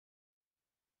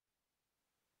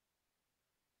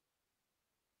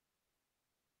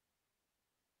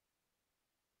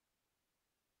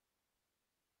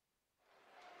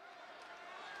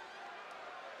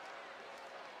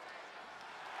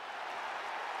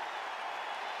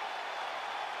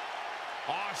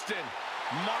Austin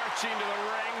marching to the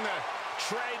ring, the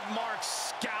trademark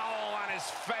scowl on his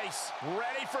face,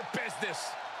 ready for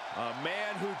business. A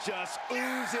man who just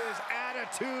oozes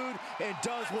attitude and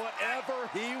does whatever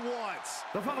he wants.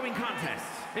 The following contest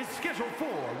is scheduled for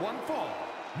one fall.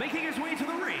 Making his way to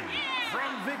the ring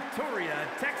from Victoria,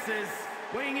 Texas,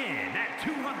 weighing in at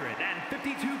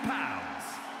 252 pounds,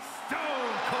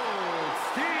 Stone Cold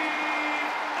Steve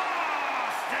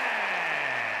Austin!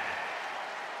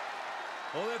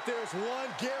 Well, if there's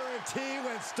one guarantee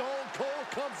when Stone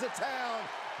Cold comes to town,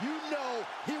 you know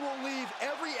he will leave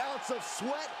every ounce of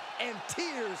sweat and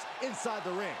tears inside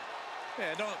the ring.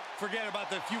 Yeah, don't forget about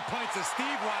the few pints of Steve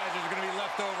Risers are going to be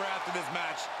left over after this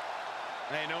match.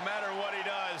 Hey, no matter what he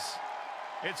does,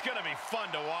 it's going to be fun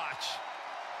to watch.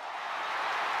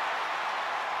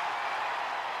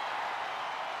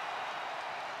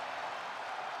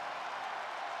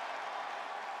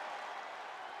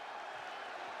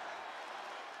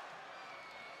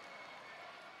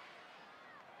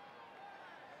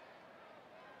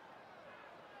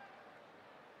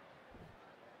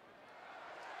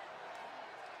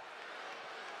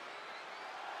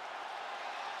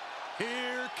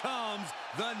 Here comes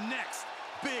the next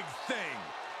big thing.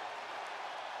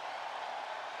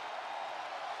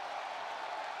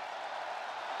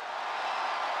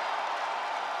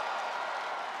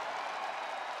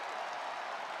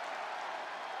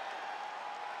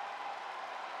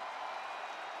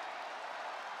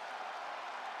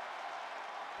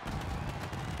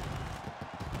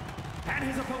 And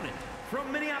his opponent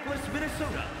from Minneapolis,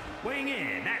 Minnesota, weighing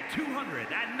in at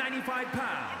 295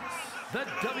 pounds, the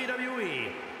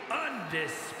WWE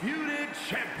Undisputed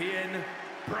Champion,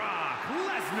 Brock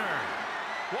Lesnar.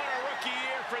 What a rookie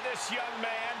year for this young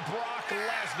man, Brock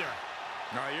Lesnar.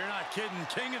 No, you're not kidding.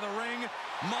 King of the ring,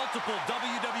 multiple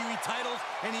WWE titles,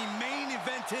 and he main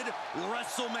evented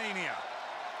WrestleMania.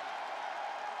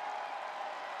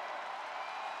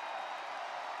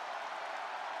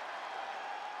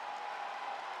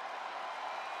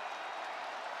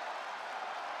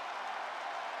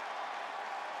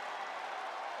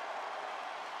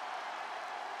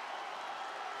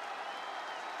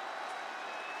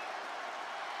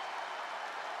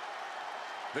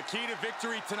 The key to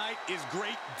victory tonight is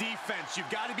great defense. You've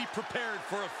got to be prepared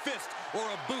for a fist or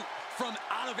a boot from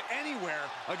out of anywhere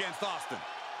against Austin.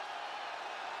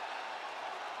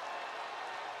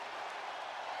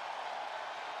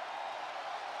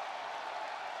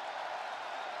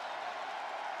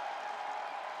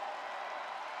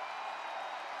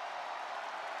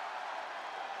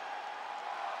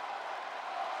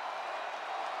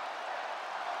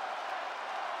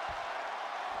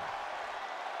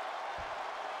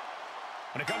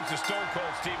 When it comes to Stone Cold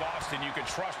Steve Austin, you can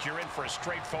trust you're in for a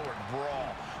straightforward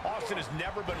brawl. Austin has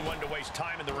never been one to waste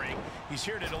time in the ring. He's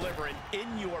here to deliver an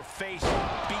in-your-face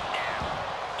beatdown.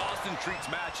 Austin treats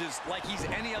matches like he's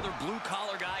any other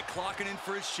blue-collar guy clocking in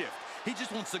for his shift. He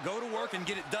just wants to go to work and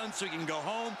get it done so he can go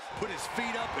home, put his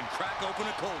feet up, and crack open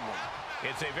a cold one.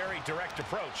 It's a very direct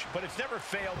approach, but it's never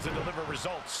failed to deliver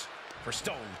results for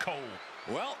Stone Cold.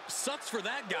 Well, sucks for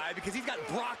that guy because he's got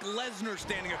Brock Lesnar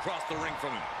standing across the ring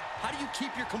from him. How do you keep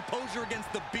your composure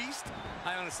against the Beast?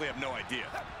 I honestly have no idea.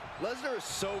 Lesnar is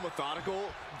so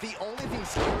methodical. The only thing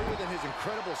scarier than his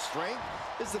incredible strength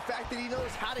is the fact that he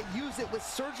knows how to use it with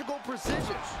surgical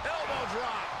precision. Elbow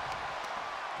drop.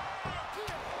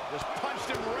 Just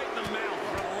punched him right in the mouth.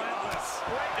 Relentless.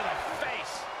 Right in the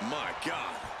face. My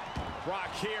God. Brock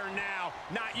here now,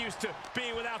 not used to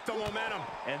being without the momentum.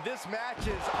 And this match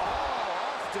is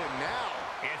all Austin now.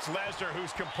 It's Lesnar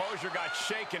whose composure got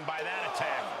shaken by that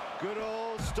attack. Good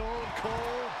old Stone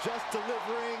Cold just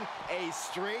delivering a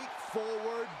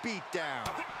straightforward beatdown.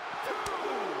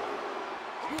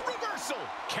 Reversal.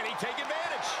 Can he take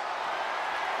advantage?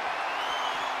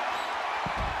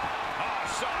 Oh,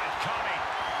 saw it coming.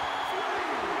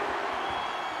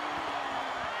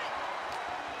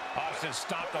 Austin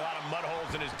stopped a lot of mud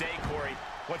holes in his day, Corey.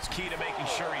 What's key to making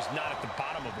sure he's not at the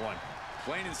bottom of one?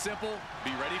 Plain and simple,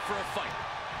 be ready for a fight.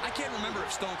 I can't remember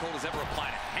if Stone Cold has ever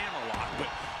applied a hammerlock, but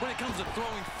when it comes to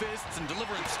throwing fists and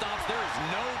delivering stomps, there is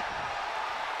no...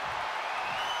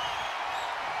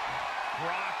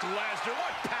 Brock Lesnar,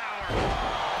 what power!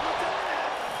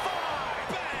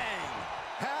 Bang!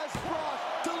 Has Brock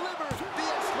delivered the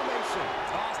exclamation?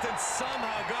 Austin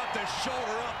somehow got the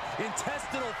shoulder up.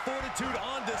 Intestinal fortitude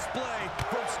on display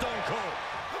from Stone Cold.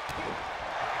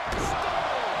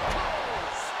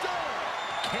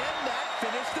 Can that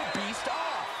finish the Beast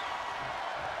off?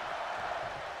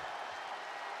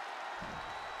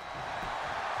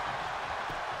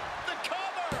 The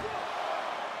cover!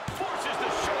 Forces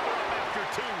the shoulder up after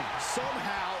two.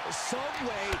 Somehow, some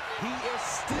way he is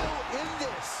still in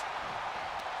this.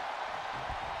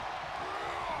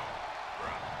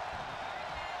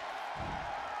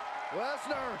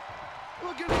 Lesnar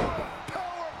looking for a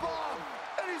powerbomb,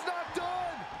 and he's not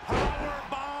done.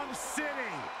 Powerbomb City.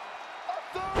 A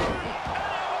third. And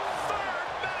a third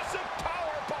massive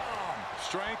powerbomb.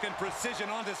 Strength and precision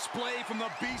on display from the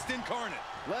Beast incarnate.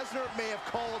 Lesnar may have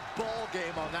called ball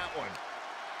game on that one.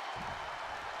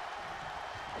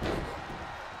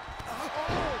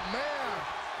 Oh, man.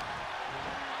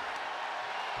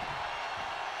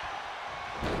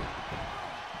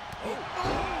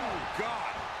 Oh,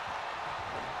 God.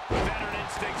 Veteran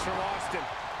instincts from Austin.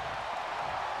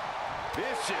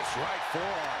 Vicious right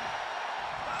forearm.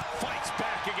 Fights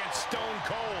back against Stone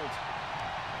Cold.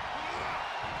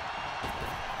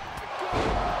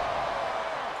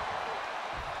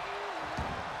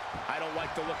 I don't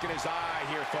like the look in his eye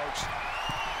here, folks.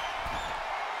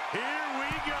 Here we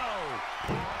go.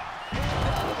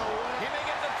 He may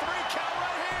get the 3 count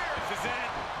right here. This is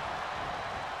it.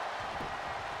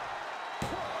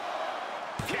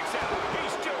 Kicks out. He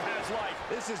still has life.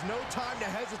 This is no time to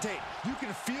hesitate. You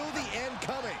can feel the end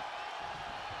coming.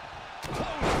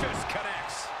 Closed fist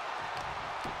connects.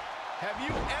 Have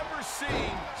you ever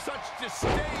seen such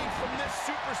disdain from this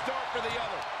superstar for the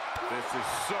other? This is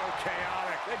so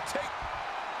chaotic. They take...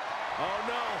 Oh,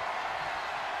 no.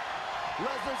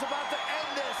 Lesnar's about to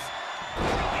end this.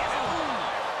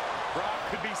 Brock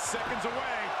could be seconds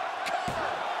away. Cover.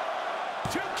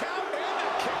 2 count and a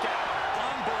kick out.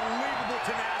 Unbelievable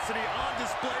tenacity on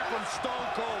display from Stone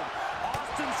Cold.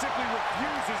 Austin simply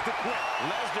refuses to quit.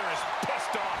 Lesnar is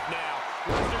pissed off now.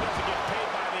 Lesnar doesn't get paid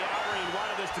by the hour. He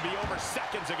wanted this to be over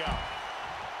seconds ago.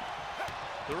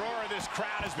 The roar of this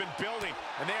crowd has been building,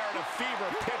 and they are at a fever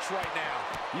pitch right now.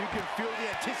 You can feel the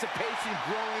anticipation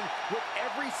growing with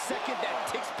every second that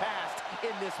ticks past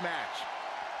in this match.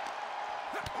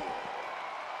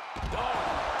 Oh,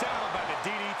 down by the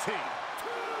DDT.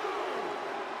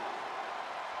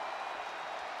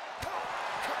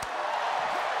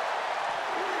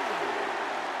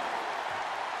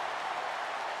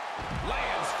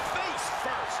 Lands face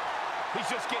first. He's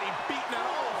just getting beaten on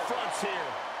all fronts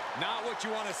here. Not what you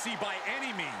want to see by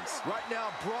any means. Right now,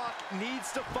 Brock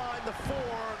needs to find the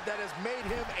form that has made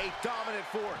him a dominant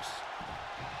force.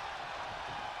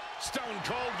 Stone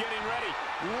Cold getting ready.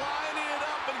 Lining it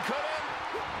up and couldn't.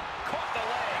 Caught the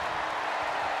leg.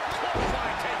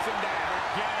 Clothesline takes him down.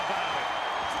 Forget about it.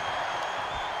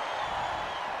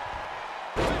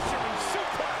 Fisherman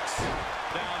suplex.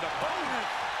 Down to boom.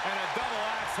 And a double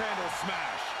axe handle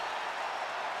smash.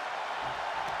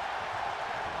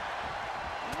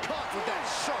 Caught with that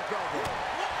sharp elbow.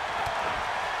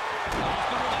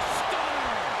 Austin with a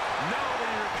stunner.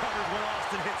 Nobody recovers when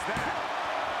Austin hits that.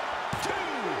 2.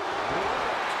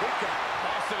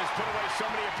 Austin has put away so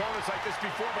many opponents like this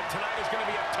before, but tonight is going to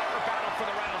be a tougher battle for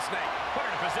the Rattlesnake. Put her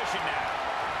in position now.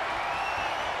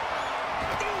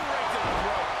 Ooh, right to the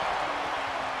throat.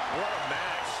 What a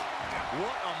match.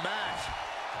 What a match.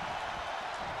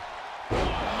 Oh,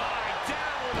 my.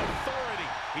 Down with authority.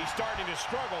 He's starting to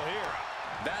struggle here.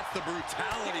 That's the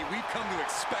brutality we've come to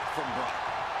expect from Brock.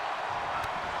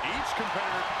 Each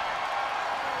competitor.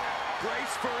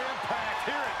 Brace for impact.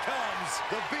 Here it comes.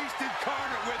 The Beast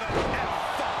incarnate with an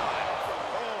F5.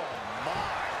 Oh,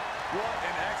 my. What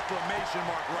an exclamation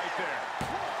mark right there.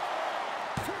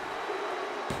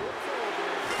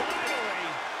 Finally,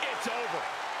 it's over.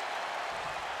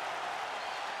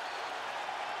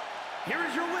 Here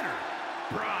is your winner,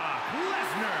 Brock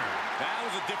Lesnar. That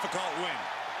was a difficult win.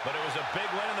 But it was a big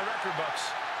win in the record books.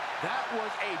 That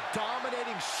was a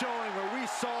dominating showing where we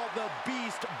saw the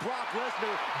Beast, Brock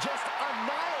Lesnar, just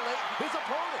annihilate his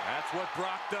opponent. That's what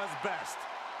Brock does best.